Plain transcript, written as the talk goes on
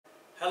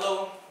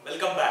Hello,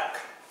 welcome back.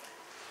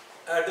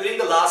 During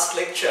the last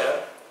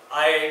lecture,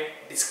 I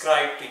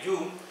described to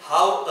you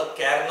how a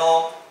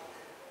Carnot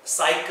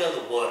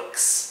cycle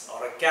works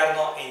or a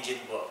Carnot engine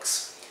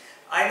works.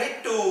 I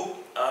need to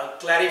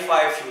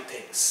clarify a few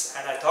things,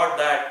 and I thought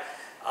that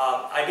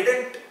I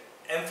didn't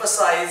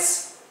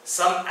emphasize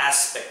some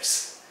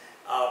aspects.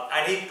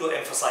 I need to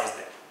emphasize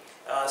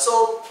them.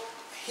 So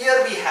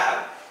here we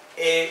have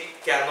a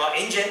Carnot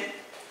engine.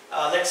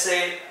 Let's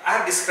say I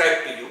have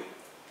described to you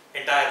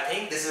entire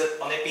thing. This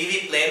is on a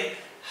PV plane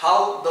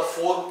how the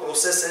four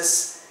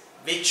processes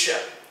which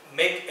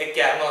make a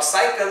Carnot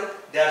cycle,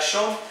 they are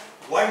shown.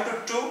 1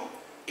 to 2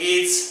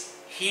 is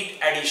heat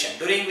addition,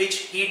 during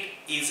which heat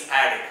is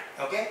added,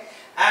 okay,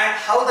 and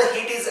how the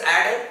heat is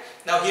added.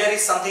 Now here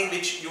is something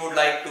which you would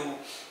like to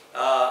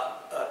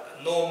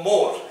know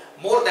more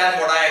than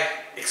what I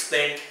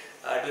explained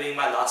during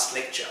my last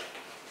lecture.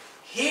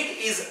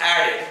 Heat is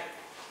added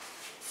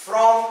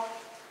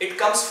it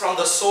comes from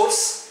the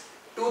source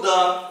to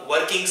the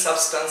working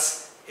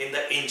substance in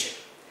the engine,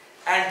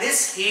 and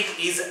this heat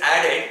is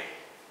added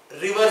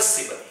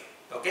reversibly,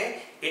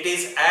 okay, it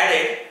is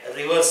added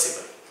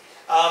reversibly,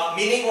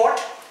 meaning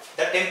what?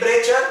 The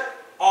temperature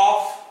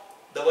of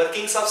the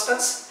working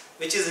substance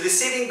which is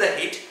receiving the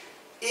heat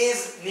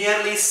is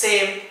nearly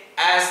same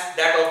as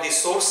that of the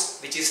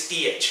source, which is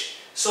TH.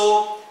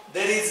 So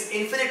there is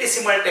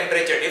infinitesimal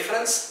temperature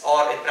difference,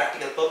 or in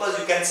practical purpose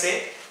you can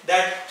say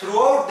that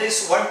throughout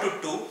this 1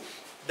 to 2,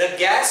 the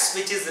gas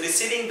which is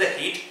receiving the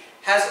heat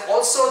has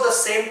also the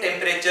same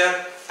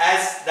temperature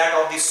as that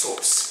of the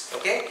source,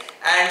 okay,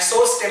 and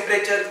source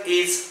temperature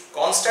is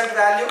constant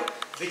value,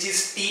 which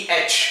is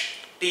TH,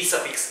 T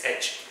suffix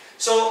H.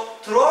 So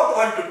throughout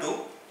 1 to 2,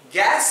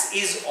 gas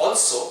is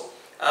also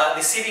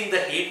receiving the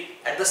heat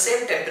at the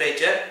same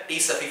temperature, T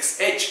suffix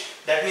H.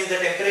 That means the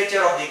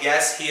temperature of the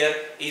gas here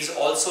is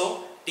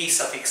also T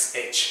suffix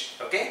H,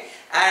 okay,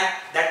 and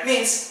that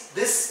means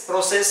this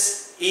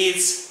process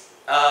is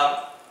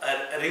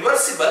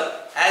reversible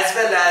as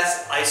well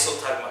as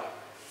isothermal,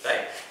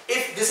 right?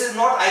 If this is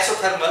not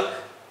isothermal,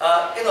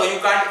 you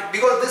can't,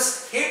 because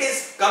this heat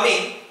is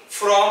coming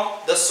from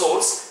the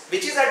source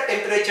which is at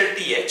temperature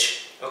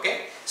TH,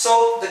 okay,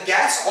 so the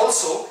gas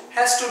also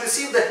has to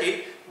receive the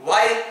heat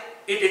while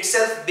it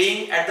itself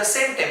being at the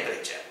same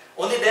temperature.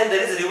 Only then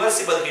there is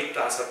reversible heat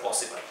transfer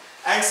possible,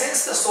 and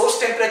since the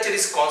source temperature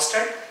is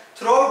constant,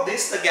 throughout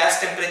this the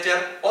gas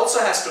temperature also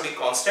has to be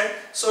constant,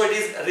 so it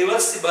is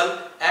reversible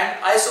and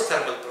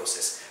isothermal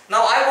process.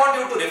 Now I want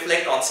you to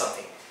reflect on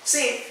something.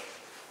 See,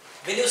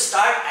 when you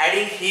start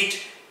adding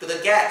heat to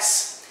the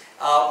gas,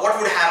 what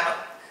would happen?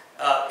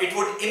 It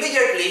would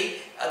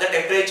immediately, the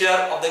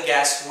temperature of the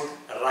gas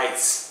would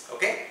rise,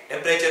 okay,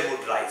 temperature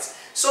would rise.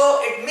 So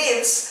it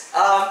means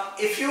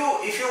if you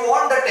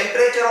want the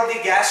temperature of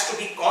the gas to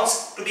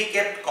be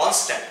kept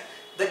constant,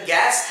 the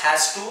gas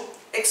has to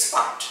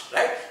expand,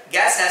 right?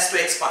 Gas has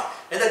to expand.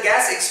 When the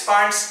gas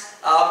expands,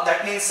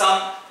 that means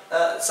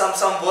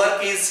some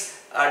work is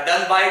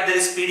done by it, there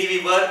is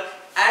PDV work,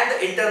 and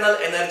the internal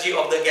energy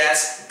of the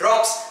gas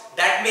drops.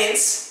 That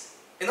means,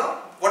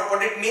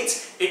 what it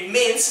means? It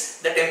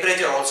means the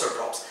temperature also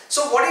drops.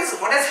 So what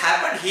has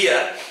happened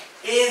here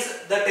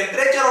is the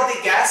temperature of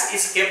the gas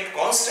is kept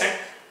constant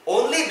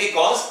only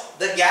because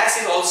the gas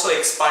is also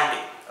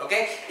expanding,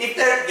 okay? If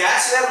the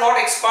gas were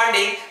not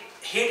expanding,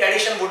 heat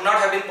addition would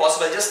not have been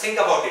possible. Just think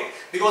about it,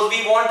 because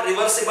we want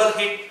reversible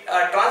heat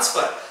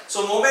transfer.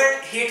 So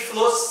moment heat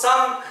flows,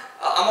 some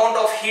amount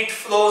of heat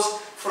flows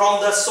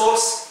from the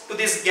source to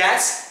this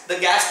gas, the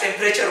gas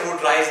temperature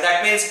would rise.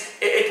 That means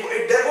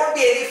there won't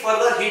be any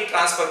further heat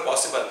transfer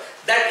possible.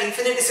 That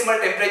infinitesimal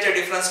temperature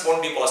difference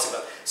won't be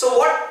possible. So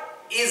what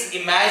is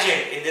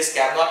imagined in this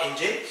Carnot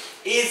engine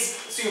is,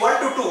 see,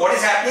 1 to 2, what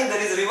is happening?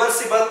 There is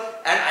reversible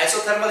and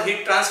isothermal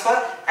heat transfer.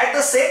 At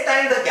the same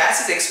time, the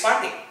gas is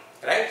expanding,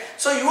 right?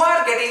 So you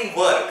are getting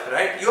work,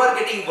 right? You are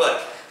getting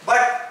work.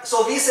 But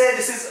so we say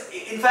this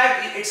is, in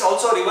fact, it's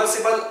also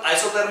reversible,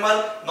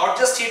 isothermal, not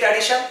just heat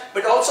addition,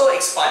 but also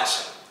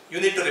expansion.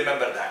 You need to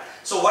remember that.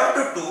 So 1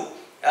 to 2,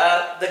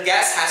 the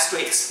gas has to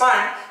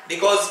expand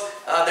because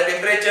the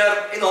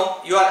temperature,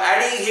 you are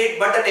adding heat,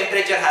 but the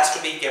temperature has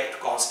to be kept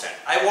constant.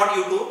 I want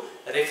you to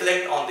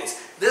reflect on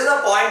this. This is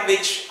a point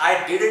which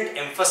I didn't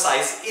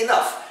emphasize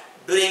enough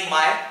during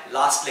my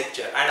last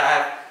lecture, and I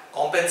have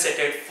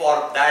compensated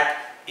for that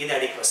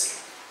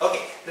inadequacy.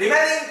 Okay,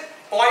 remaining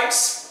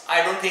points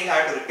I don't think I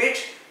have to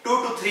repeat. 2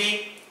 to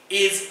 3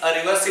 is a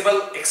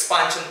reversible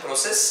expansion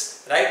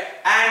process, right,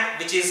 and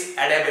which is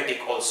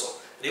adiabatic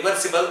also,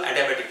 reversible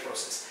adiabatic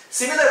process.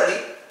 Similarly,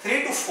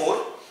 3 to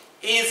 4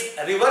 is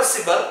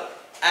reversible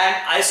and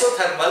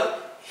isothermal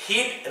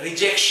heat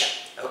rejection,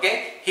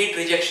 okay, heat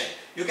rejection.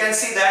 You can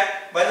see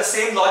that by the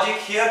same logic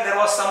here, there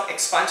was some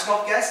expansion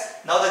of gas.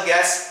 Now the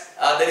gas,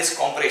 there is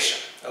compression,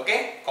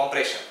 okay,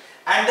 compression.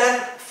 And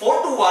then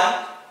 4 to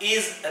 1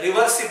 is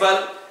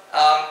reversible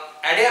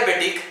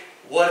adiabatic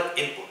work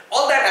input.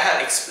 All that I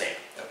have explained,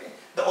 okay.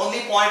 The only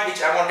point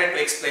which I wanted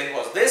to explain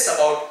was this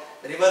about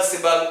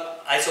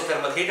reversible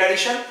isothermal heat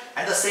addition,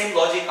 and the same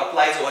logic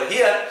applies over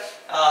here.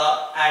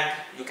 and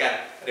you can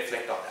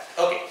reflect on that.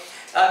 Okay.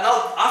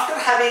 Now after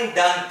having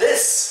done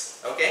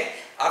this, okay,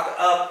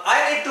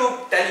 I need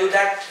to tell you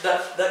that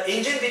the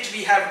engine which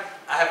I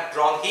have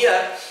drawn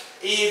here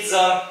is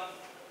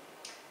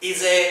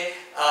it's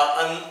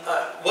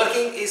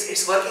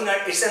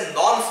a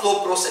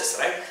non-flow process,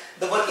 right?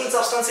 The working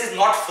substance is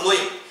not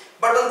flowing,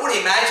 but one could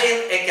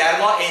imagine a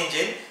Carnot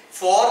engine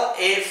for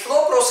a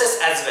flow process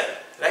as well,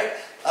 right?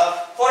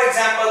 For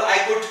example, I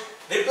could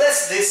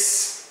replace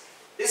this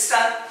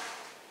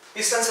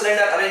piston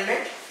cylinder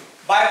arrangement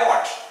by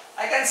what?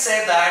 I can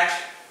say that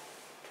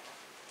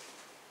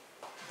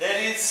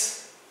there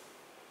is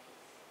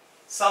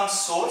some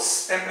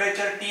source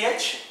temperature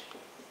TH,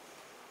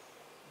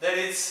 there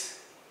is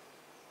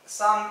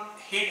some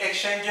heat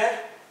exchanger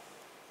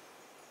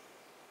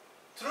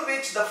through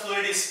which the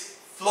fluid is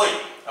flowing,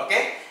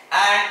 okay,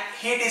 and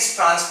heat is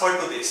transferred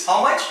to this.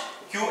 How much?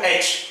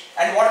 QH.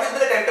 And what will be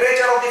the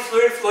temperature of the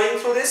fluid flowing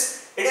through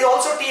this? It is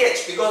also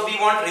TH, because we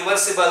want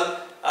reversible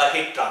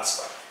heat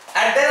transfer.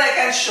 And then I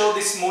can show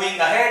this moving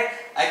ahead.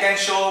 I can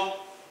show,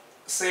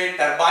 say,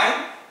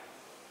 turbine,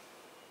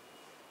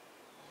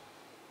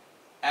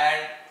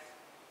 and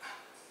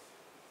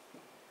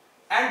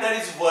there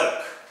is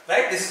work,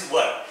 right? This is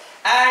work.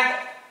 And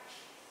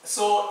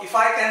so if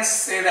I can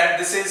say that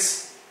this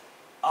is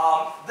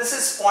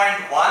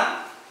point 1,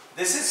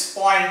 this is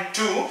point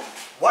 2,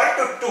 1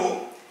 to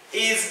 2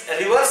 is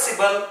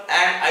reversible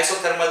and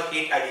isothermal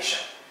heat addition.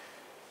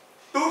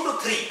 2 to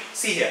 3,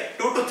 see here,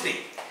 2 to 3,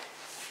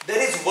 there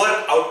is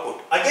work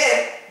output.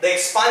 Again, the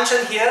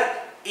expansion here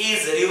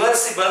is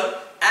reversible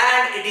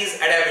and it is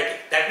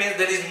adiabatic. That means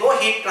there is no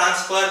heat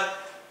transfer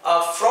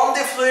from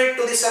the fluid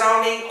to the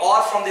surrounding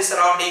or from the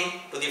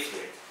surrounding to the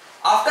fluid.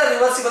 After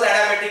reversible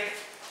adiabatic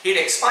heat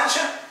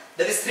expansion,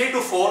 that is 3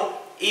 to 4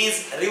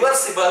 is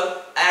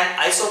reversible and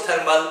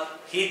isothermal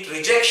heat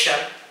rejection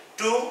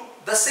to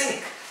the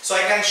sink. So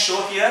I can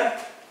show here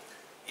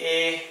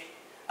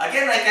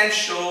again I can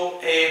show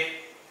a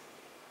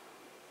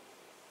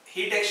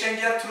heat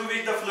exchanger through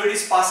which the fluid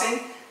is passing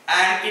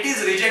and it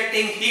is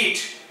rejecting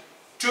heat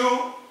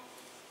to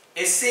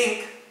a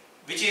sink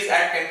which is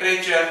at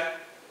temperature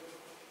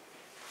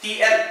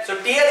TL. So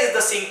TL is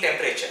the sink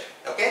temperature,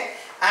 okay,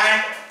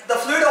 and the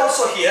fluid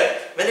also here,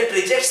 when it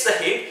rejects the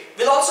heat,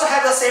 will also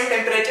have the same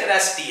temperature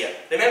as TL.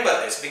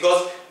 Remember this,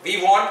 because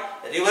we want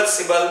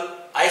reversible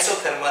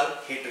isothermal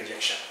heat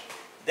rejection.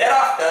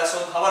 Thereafter,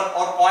 so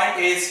our point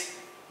is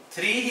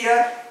 3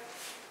 here,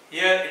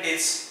 here it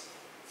is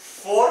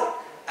 4,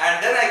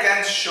 and then I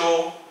can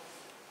show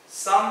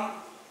some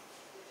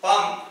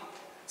pump,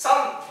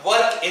 some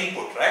work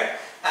input, right?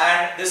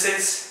 And this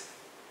is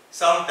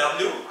some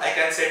W, I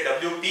can say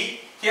WP,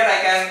 here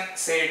I can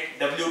say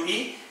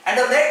WE, and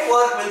the net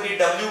work will be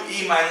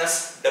WE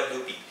minus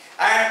WP.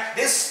 And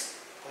this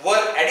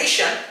work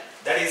addition,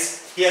 that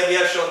is, here we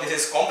have shown this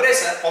is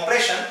compression,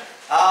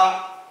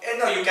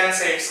 you can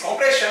say it's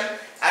compression,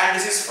 and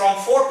this is from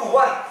 4 to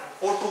 1,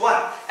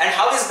 and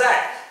how is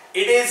that?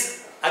 It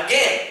is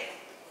again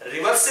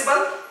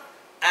reversible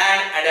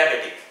and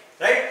adiabatic,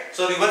 right?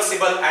 So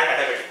reversible and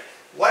adiabatic.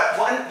 4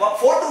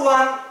 to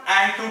 1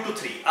 and 2 to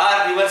 3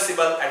 are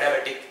reversible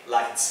adiabatic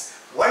lines.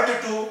 1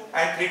 to 2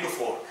 and 3 to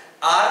 4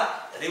 are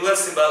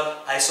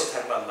reversible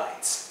isothermal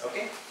lines,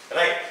 okay,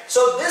 right?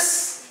 So this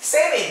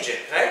same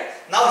engine, right,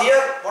 now here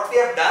what we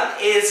have done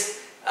is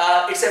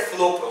it's a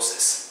flow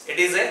process. It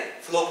is a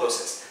flow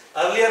process.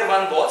 Earlier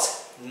one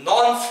was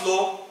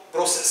non-flow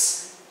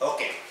process,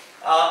 okay.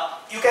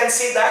 You can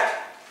see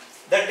that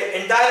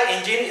the entire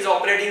engine is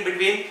operating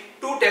between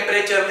two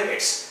temperature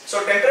limits.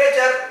 So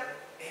temperature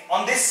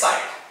on this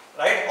side,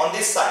 right, on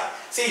this side,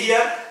 see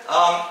here,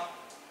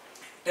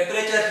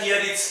 temperature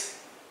here is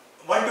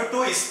 1 to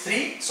 2 is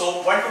 3,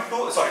 so 1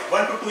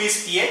 to 2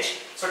 is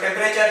TH, so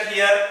temperature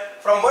here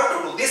from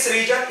 1 to 2, this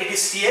region it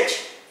is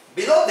TH,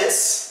 below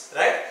this,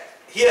 right,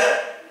 here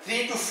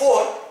 3 to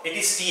 4 it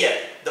is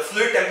TL, the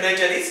fluid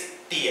temperature is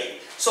TL.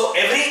 So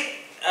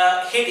every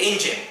heat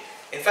engine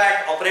in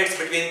fact operates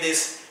between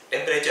these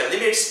temperature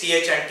limits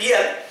TH and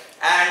TL,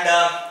 and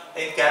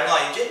in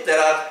Carnot engine there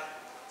are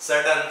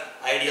certain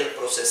ideal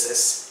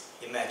processes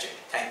imagined.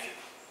 Thank you.